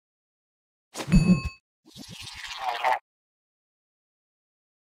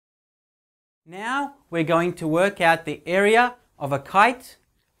Now we're going to work out the area of a kite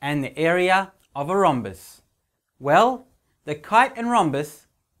and the area of a rhombus. Well, the kite and rhombus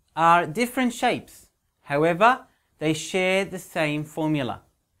are different shapes. However, they share the same formula.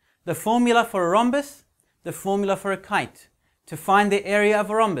 The formula for a rhombus, the formula for a kite. To find the area of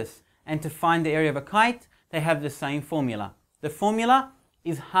a rhombus and to find the area of a kite, they have the same formula. The formula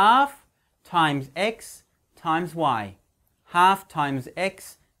is half times x times y. Half times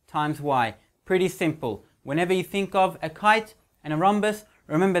x times y. Pretty simple. Whenever you think of a kite and a rhombus,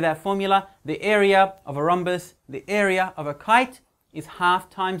 remember that formula. The area of a rhombus, the area of a kite is half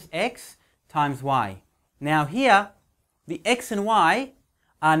times x times y. Now here, the x and y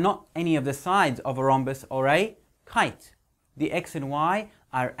are not any of the sides of a rhombus or a kite. The x and y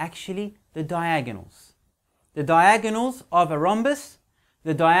are actually the diagonals. The diagonals of a rhombus,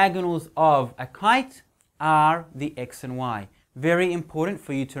 the diagonals of a kite are the x and y. Very important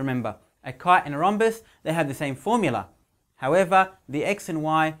for you to remember. A kite and a rhombus, they have the same formula. However, the x and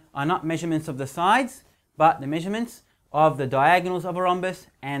y are not measurements of the sides, but the measurements of the diagonals of a rhombus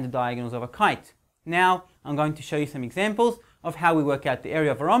and the diagonals of a kite. Now, I'm going to show you some examples of how we work out the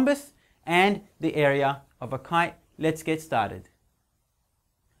area of a rhombus and the area of a kite. Let's get started.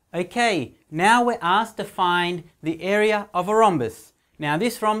 Okay, now we're asked to find the area of a rhombus. Now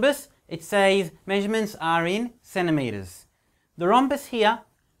this rhombus, it says measurements are in centimeters. The rhombus here,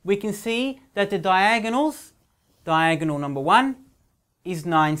 we can see that the diagonals, diagonal number 1 is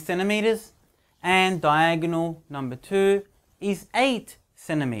 9 centimeters and diagonal number 2 is 8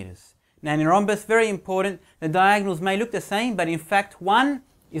 centimeters. Now in a rhombus, very important, the diagonals may look the same, but in fact one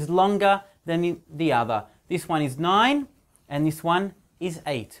is longer than the other. This one is 9 and this one is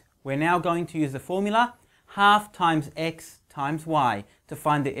 8. We're now going to use the formula half times x times y to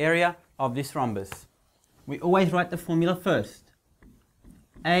find the area of this rhombus. We always write the formula first.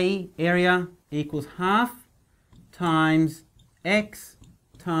 A area equals half times x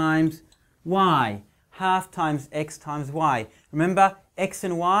times y. Half times x times y. Remember, x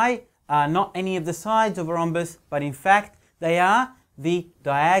and y are not any of the sides of a rhombus, but in fact they are the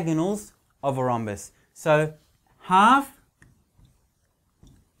diagonals of a rhombus. So half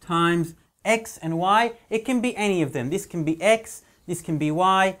times x and y, it can be any of them. This can be x, this can be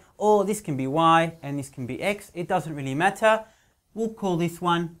y, or this can be y and this can be x. It doesn't really matter. We'll call this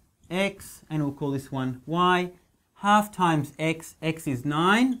one x and we'll call this one y. Half times x, x is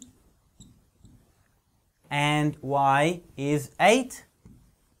 9 and y is 8.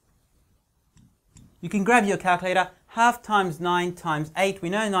 You can grab your calculator. Half times 9 times 8. We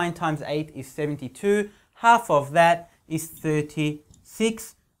know 9 times 8 is 72. Half of that is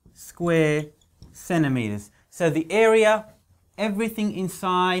 36 square centimeters. So the area, everything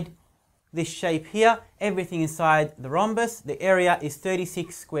inside this shape here, everything inside the rhombus, the area is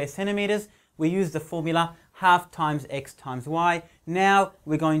 36 square centimeters. We use the formula half times x times y. Now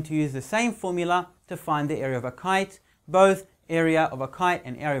we're going to use the same formula to find the area of a kite. Both area of a kite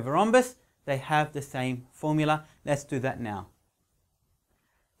and area of a rhombus, they have the same formula. Let's do that now.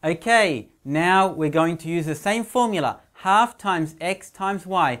 Okay, now we're going to use the same formula, half times x times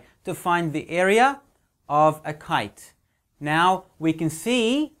y, to find the area of a kite. Now we can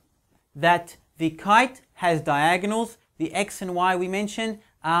see that the kite has diagonals. The x and y we mentioned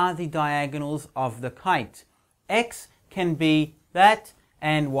are the diagonals of the kite. X can be that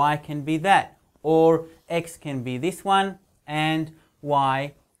and y can be that, or x can be this one and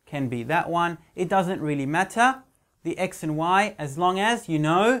y can be that one. It doesn't really matter, the x and y, as long as you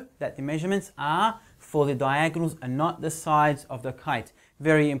know that the measurements are for the diagonals and not the sides of the kite.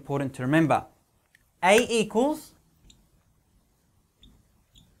 Very important to remember. A equals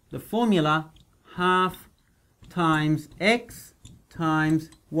the formula half times x times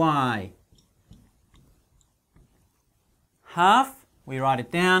y. Half, we write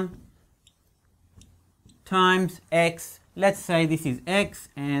it down, times x. Let's say this is x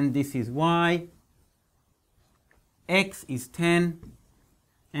and this is y. X is 10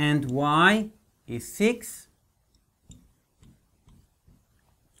 and y is 6.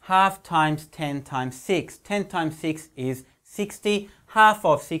 Half times 10 times 6. 10 times 6 is 60. Half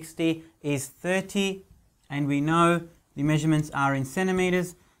of 60 is 30. And we know the measurements are in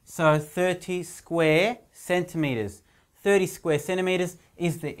centimeters. So 30 square centimeters. 30 square centimeters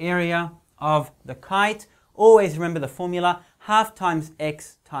is the area of the kite. Always remember the formula. Half times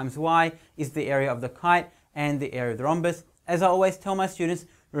x times y is the area of the kite and the area of the rhombus. As I always tell my students,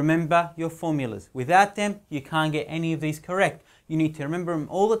 remember your formulas. Without them, you can't get any of these correct. You need to remember them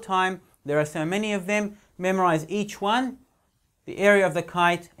all the time. There are so many of them. Memorize each one. The area of the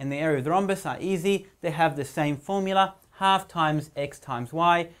kite and the area of the rhombus are easy. They have the same formula, half times x times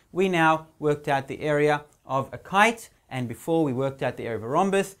y. We now worked out the area of a kite, and before we worked out the area of a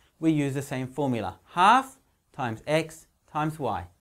rhombus, we used the same formula, half times x times y.